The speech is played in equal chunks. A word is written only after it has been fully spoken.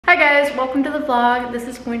guys, welcome to the vlog. This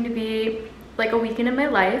is going to be like a weekend in my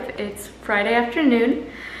life. It's Friday afternoon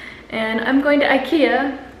and I'm going to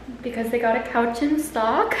IKEA because they got a couch in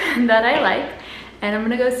stock that I like, and I'm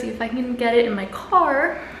gonna go see if I can get it in my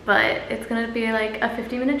car, but it's gonna be like a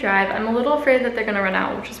 50-minute drive. I'm a little afraid that they're gonna run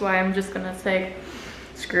out, which is why I'm just gonna say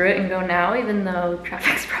screw it and go now, even though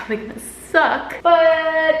traffic's probably gonna suck.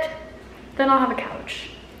 But then I'll have a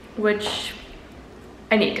couch, which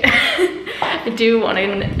I need. I do want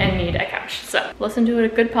and need a couch. So listen to a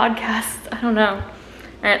good podcast. I don't know.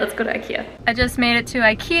 All right, let's go to IKEA. I just made it to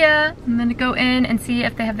IKEA. I'm gonna go in and see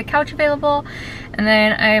if they have the couch available. And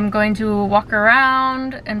then I am going to walk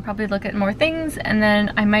around and probably look at more things. And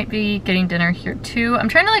then I might be getting dinner here too. I'm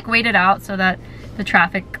trying to like wait it out so that the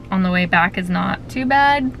traffic on the way back is not too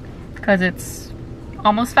bad because it's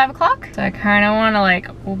almost 5 o'clock. So I kind of want to like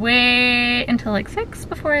wait until like 6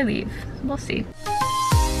 before I leave. We'll see.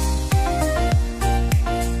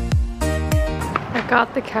 I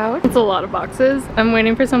got the couch. It's a lot of boxes. I'm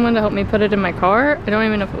waiting for someone to help me put it in my car. I don't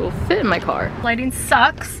even know if it will fit in my car. Lighting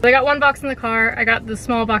sucks. I got one box in the car. I got the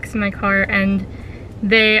small box in my car, and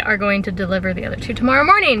they are going to deliver the other two tomorrow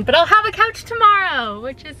morning. But I'll have a couch tomorrow,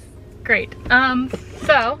 which is great.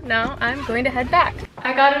 So now I'm going to head back.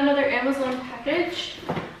 I got another Amazon package.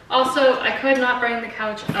 Also, I could not bring the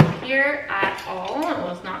couch up here at all. It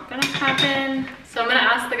was not gonna happen. So I'm gonna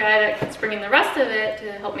ask the guy that's bringing the rest of it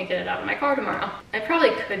to help me get it out of my car tomorrow. I probably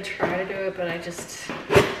could try to do it, but I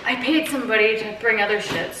paid somebody to bring other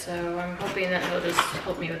shit, so I'm hoping that he'll just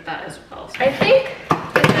help me with that as well. So I think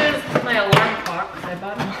this is my alarm clock. I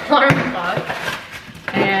bought an alarm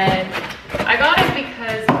clock, and I got it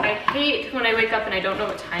because I hate when I wake up and I don't know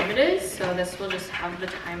what time it is. So this will just have the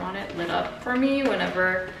time on it lit up for me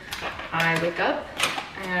whenever I wake up,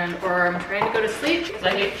 or I'm trying to go to sleep, because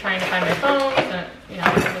I hate trying to find my phone, and you know,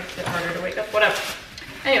 it makes it harder to wake up, whatever.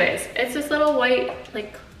 Anyways, it's this little white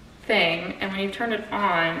like thing, and when you turn it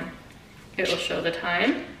on, it will show the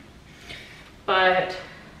time. But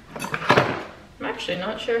I'm actually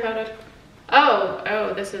not sure how to,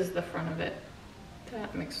 oh, this is the front of it.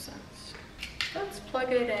 That makes sense. Let's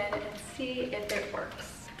plug it in and see if it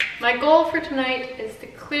works. My goal for tonight is to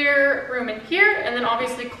clear room in here, and then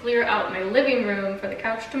obviously clear out my living room for the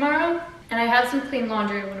couch tomorrow. And I have some clean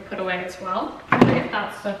laundry I want to put away as well. I'm gonna get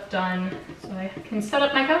that stuff done so I can set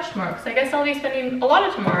up my couch tomorrow, because I guess I'll be spending a lot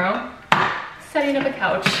of tomorrow setting up a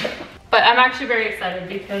couch. But I'm actually very excited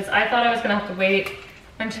because I thought I was gonna have to wait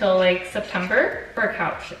until like September for a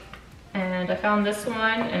couch. And I found this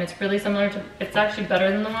one, and it's really similar to, it's actually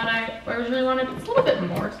better than the one I originally wanted. It's a little bit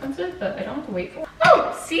more expensive, but I don't have to wait for it.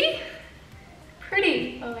 Oh, see?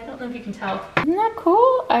 Pretty. Oh, I don't know if you can tell. Isn't that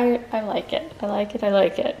cool? I like it. I like it, I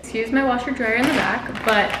like it. Excuse my washer dryer in the back,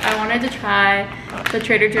 but I wanted to try the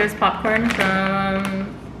Trader Joe's popcorn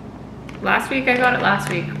from last week. I got it last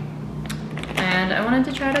week. And I wanted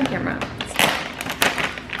to try it on camera.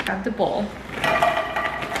 So, grab the bowl.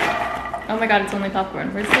 Oh my god, it's only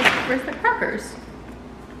popcorn. Where's the crackers?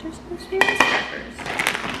 There's supposed to be rice crackers.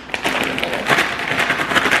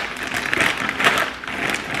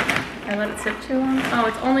 I let it sit too long. Oh,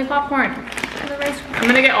 it's only popcorn. I'm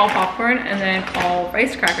gonna get all popcorn and then all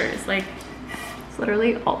rice crackers. Like, it's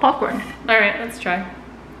literally all popcorn. All right, let's try.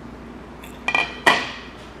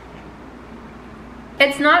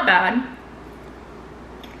 It's not bad.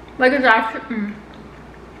 Like, it's actually,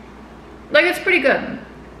 like, it's pretty good.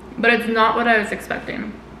 But it's not what I was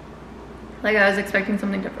expecting. Like, I was expecting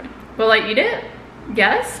something different. Will I eat it?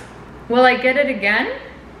 Yes. Will I get it again?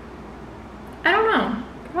 I don't know.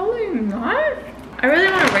 Probably not. I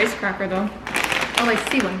really want a rice cracker though. Oh, I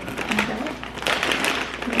see one. Can you get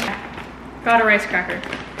it? Yeah. Got a rice cracker.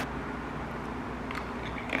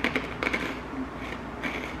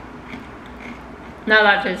 Now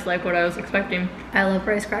that tastes like what I was expecting. I love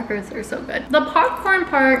rice crackers. They're so good. The popcorn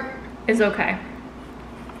part is okay.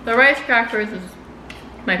 The rice crackers is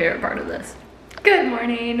my favorite part of this. Good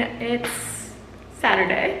morning, it's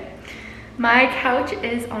Saturday. My couch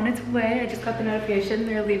is on its way. I just got the notification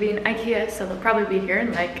they're leaving IKEA, so they'll probably be here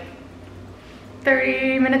in like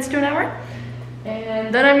 30 minutes to an hour.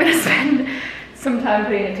 And then I'm gonna spend some time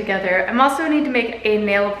putting it together. I'm also need to make a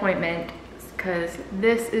nail appointment because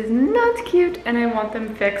this is not cute and I want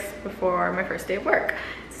them fixed before my first day of work.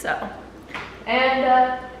 So,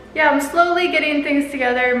 and yeah, I'm slowly getting things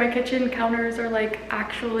together. My kitchen counters are like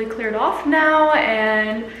actually cleared off now,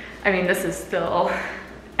 and I mean, this is still,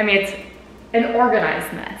 I mean, it's an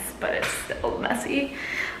organized mess, but it's still messy.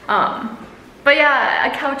 But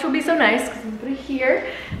yeah, a couch will be so nice because I'm gonna put it here,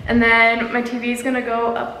 and then my TV is gonna go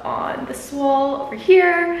up on this wall over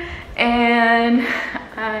here, and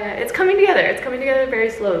It's coming together. It's coming together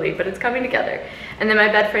very slowly, but it's coming together. And then my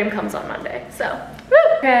bed frame comes on Monday, so. Woo!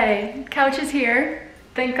 Okay, couch is here.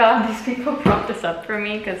 Thank God these people propped this up for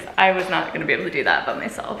me because I was not gonna be able to do that by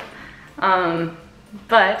myself.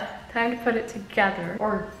 But time to put it together,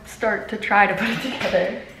 or start to try to put it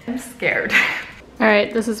together. I'm scared. All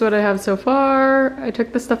right, this is what I have so far. I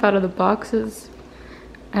took the stuff out of the boxes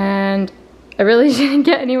and I really didn't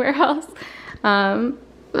get anywhere else.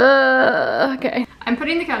 Okay. I'm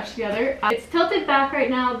putting the couch together. It's tilted back right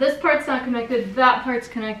now. This part's not connected, that part's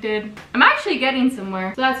connected. I'm actually getting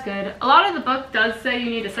somewhere, so that's good. A lot of the book does say you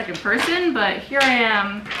need a second person, but here I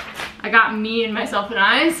am. I got me and myself and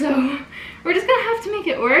I, so we're just gonna have to make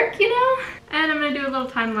it work, you know? And I'm gonna do a little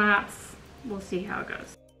time lapse. We'll see how it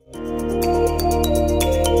goes.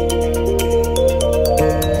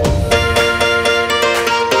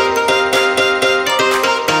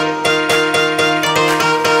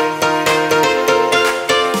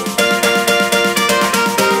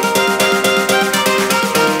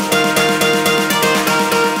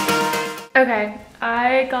 Okay,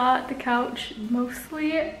 I got the couch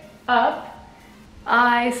mostly up.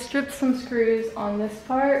 I stripped some screws on this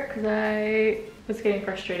part because I was getting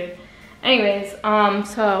frustrated. Anyways,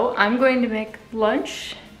 so I'm going to make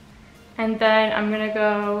lunch and then I'm gonna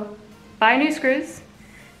go buy new screws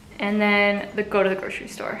and then go to the grocery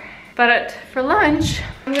store. But for lunch,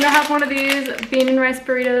 I'm gonna have one of these bean and rice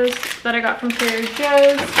burritos that I got from Trader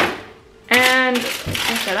Joe's and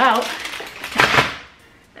check that out.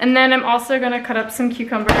 And then I'm also gonna cut up some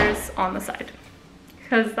cucumbers on the side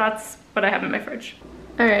because that's what I have in my fridge.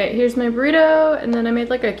 All right, here's my burrito, and then I made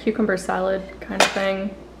like a cucumber salad kind of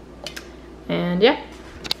thing. And yeah.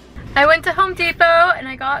 I went to Home Depot and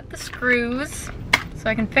I got the screws so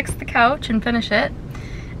I can fix the couch and finish it.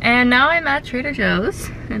 And now I'm at Trader Joe's.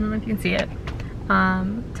 I don't know if you can see it.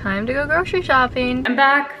 Time to go grocery shopping. I'm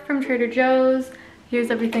back from Trader Joe's. Here's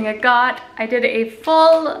everything I got. I did a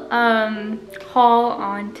full haul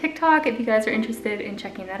on TikTok if you guys are interested in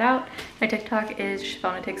checking that out. My TikTok is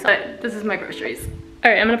ShivanaTikTok. But this is my groceries.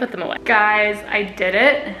 All right, I'm gonna put them away. Guys, I did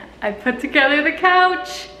it. I put together the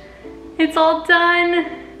couch. It's all done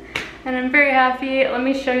and I'm very happy. Let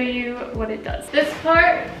me show you what it does. This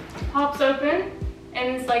part pops open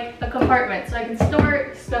and it's like a compartment so I can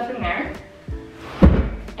store stuff in there.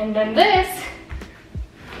 And then this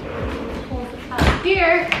up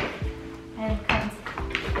here and comes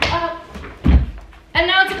up and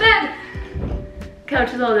now it's a bed.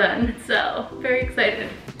 Couch is all done, so very excited.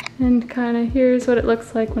 And kind of here's what it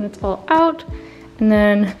looks like when it's all out. And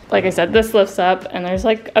then, like I said, this lifts up and there's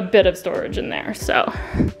like a bit of storage in there, so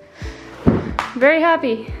very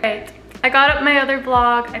happy. Right, I got up my other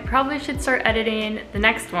vlog. I probably should start editing the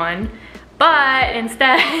next one, but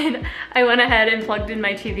instead I went ahead and plugged in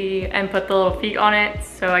my TV and put the little feet on it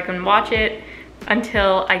so I can watch it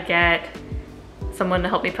until I get someone to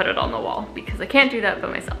help me put it on the wall because I can't do that by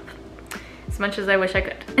myself as much as I wish I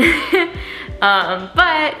could.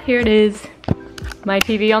 But here it is, my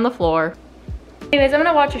TV on the floor. Anyways, I'm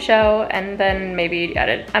gonna watch a show and then maybe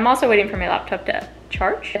edit. I'm also waiting for my laptop to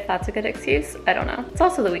charge, if that's a good excuse. I don't know. It's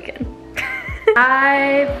also the weekend.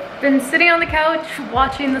 I've been sitting on the couch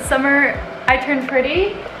watching The Summer I Turned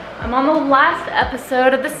Pretty. I'm on the last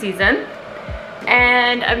episode of the season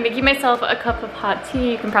and I'm making myself a cup of hot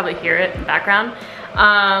tea. You can probably hear it in the background.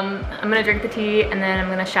 I'm gonna drink the tea and then I'm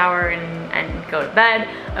gonna shower and go to bed.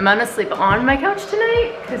 I'm gonna sleep on my couch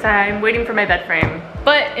tonight because I'm waiting for my bed frame.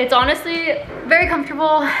 But it's honestly very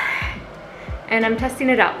comfortable and I'm testing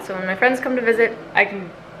it out. So when my friends come to visit, I can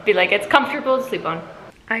be like, it's comfortable to sleep on.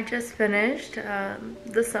 I just finished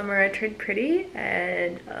The Summer I Turned Pretty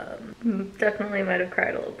and definitely might have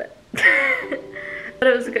cried a little bit. But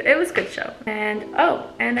it was a good show. And oh,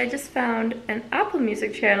 and I just found an Apple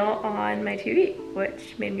Music channel on my TV,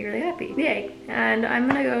 which made me really happy. Yay. And I'm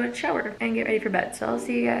gonna go shower and get ready for bed. So I'll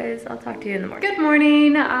see you guys, I'll talk to you in the morning. Good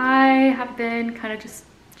morning. I have been kind of just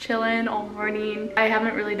chilling all morning. I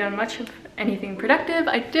haven't really done much of anything productive.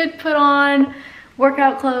 I did put on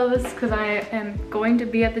workout clothes because I am going to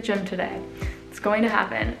be at the gym today. It's going to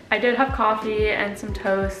happen. I did have coffee and some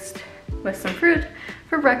toast with some fruit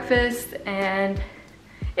for breakfast and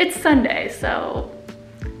it's Sunday, so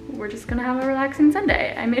we're just gonna have a relaxing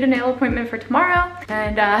Sunday. I made a nail appointment for tomorrow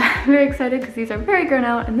and I'm very excited because these are very grown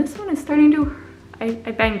out and this one is starting to, I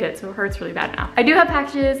banged it so it hurts really bad now. I do have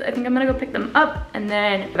packages. I think I'm gonna go pick them up and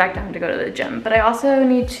then go back down to go to the gym. But I also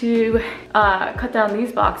need to cut down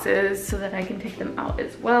these boxes so that I can take them out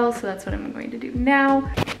as well. So that's what I'm going to do now.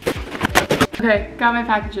 Okay, got my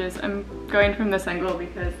packages. I'm going from this angle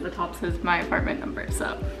because the top says my apartment number,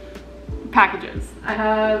 so. Packages. I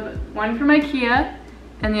have one from IKEA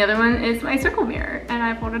And the other one is my circle mirror. And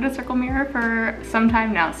I've wanted a circle mirror for some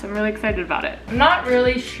time now, so I'm really excited about it. I'm not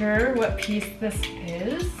really sure what piece this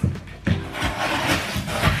is.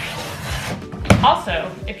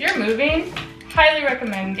 Also, if you're moving, highly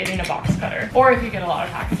recommend getting a box cutter, or if you get a lot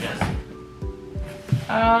of packages.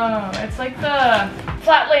 Oh, it's like the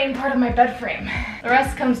flat laying part of my bed frame. The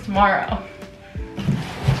rest comes tomorrow.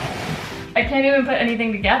 I can't even put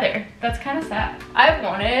anything together. That's kind of sad. I've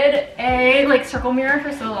wanted a like circle mirror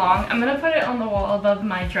for so long. I'm gonna put it on the wall above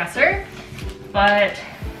my dresser, but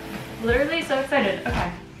literally so excited.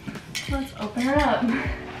 Okay, let's open her up.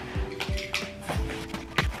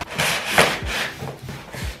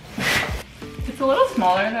 It's a little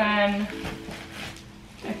smaller than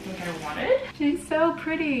I think I wanted. She's so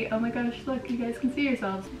pretty. Oh my gosh, look, you guys can see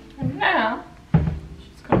yourselves. And now,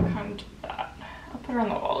 she's gonna come to that. I'll put her on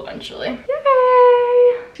the wall eventually.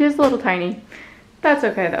 Yay! She's a little tiny. That's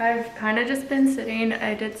okay though. I've kind of just been sitting.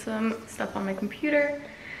 I did some stuff on my computer.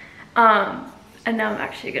 And now I'm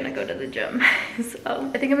actually gonna go to the gym.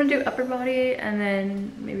 So I think I'm gonna do upper body and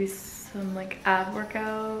then maybe some like ab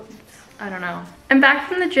workouts. I don't know. I'm back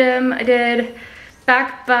from the gym. I did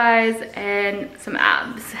back, thighs, and some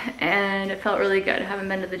abs, and it felt really good. I haven't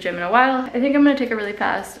been to the gym in a while. I think I'm gonna take a really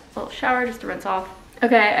fast little shower just to rinse off.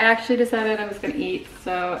 Okay, I actually decided I was gonna eat,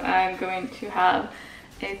 so I'm going to have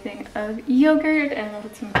a thing of yogurt and I'll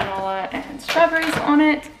put some granola and strawberries on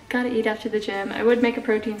it. Gotta eat after the gym. I would make a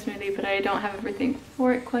protein smoothie, but I don't have everything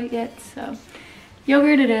for it quite yet, so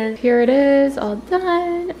yogurt it is. Here it is, all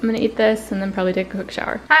done. I'm gonna eat this and then probably take a quick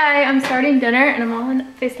shower. Hi, I'm starting dinner and I'm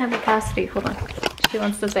on FaceTime with Cassidy. Hold on. She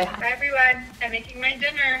wants to say hi. Hi everyone, I'm making my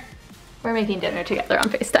dinner. We're making dinner together on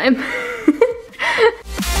FaceTime.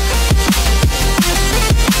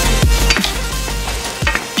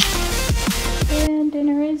 And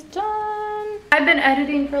dinner is done. I've been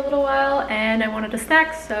editing for a little while and I wanted a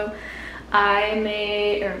snack, so I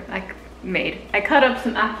cut up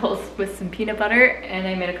some apples with some peanut butter and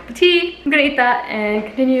I made a cup of tea. I'm gonna eat that and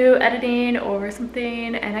continue editing or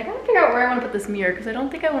something. And I gotta figure out where I wanna put this mirror because I don't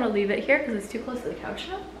think I wanna leave it here because it's too close to the couch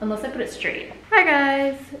now, unless I put it straight. Hi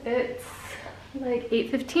guys, it's like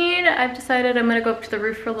 8:15. I've decided I'm gonna go up to the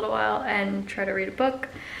roof for a little while and try to read a book.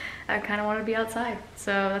 I kind of want to be outside,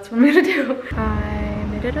 so that's what I'm gonna do. I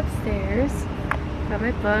made it upstairs, got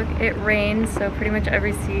my book. It rained, so pretty much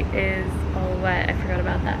every seat is all wet. I forgot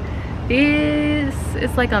about that.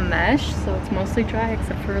 It's like a mesh, so it's mostly dry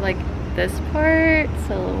except for like this part,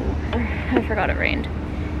 so I forgot it rained.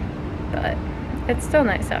 But it's still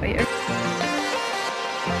nice out here.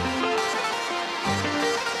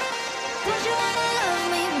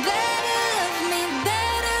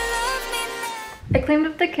 I cleaned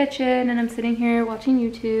up the kitchen and I'm sitting here watching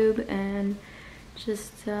YouTube and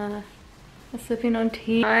just sipping on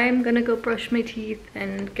tea. I'm gonna go brush my teeth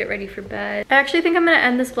and get ready for bed. I actually think I'm gonna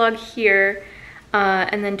end this vlog here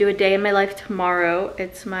and then do a day in my life tomorrow.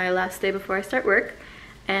 It's my last day before I start work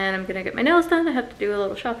and I'm gonna get my nails done. I have to do a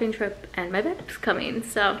little shopping trip and my bed's coming.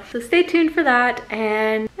 So stay tuned for that,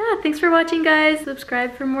 and yeah, thanks for watching guys.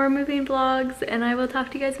 Subscribe for more moving vlogs and I will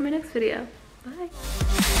talk to you guys in my next video. Bye.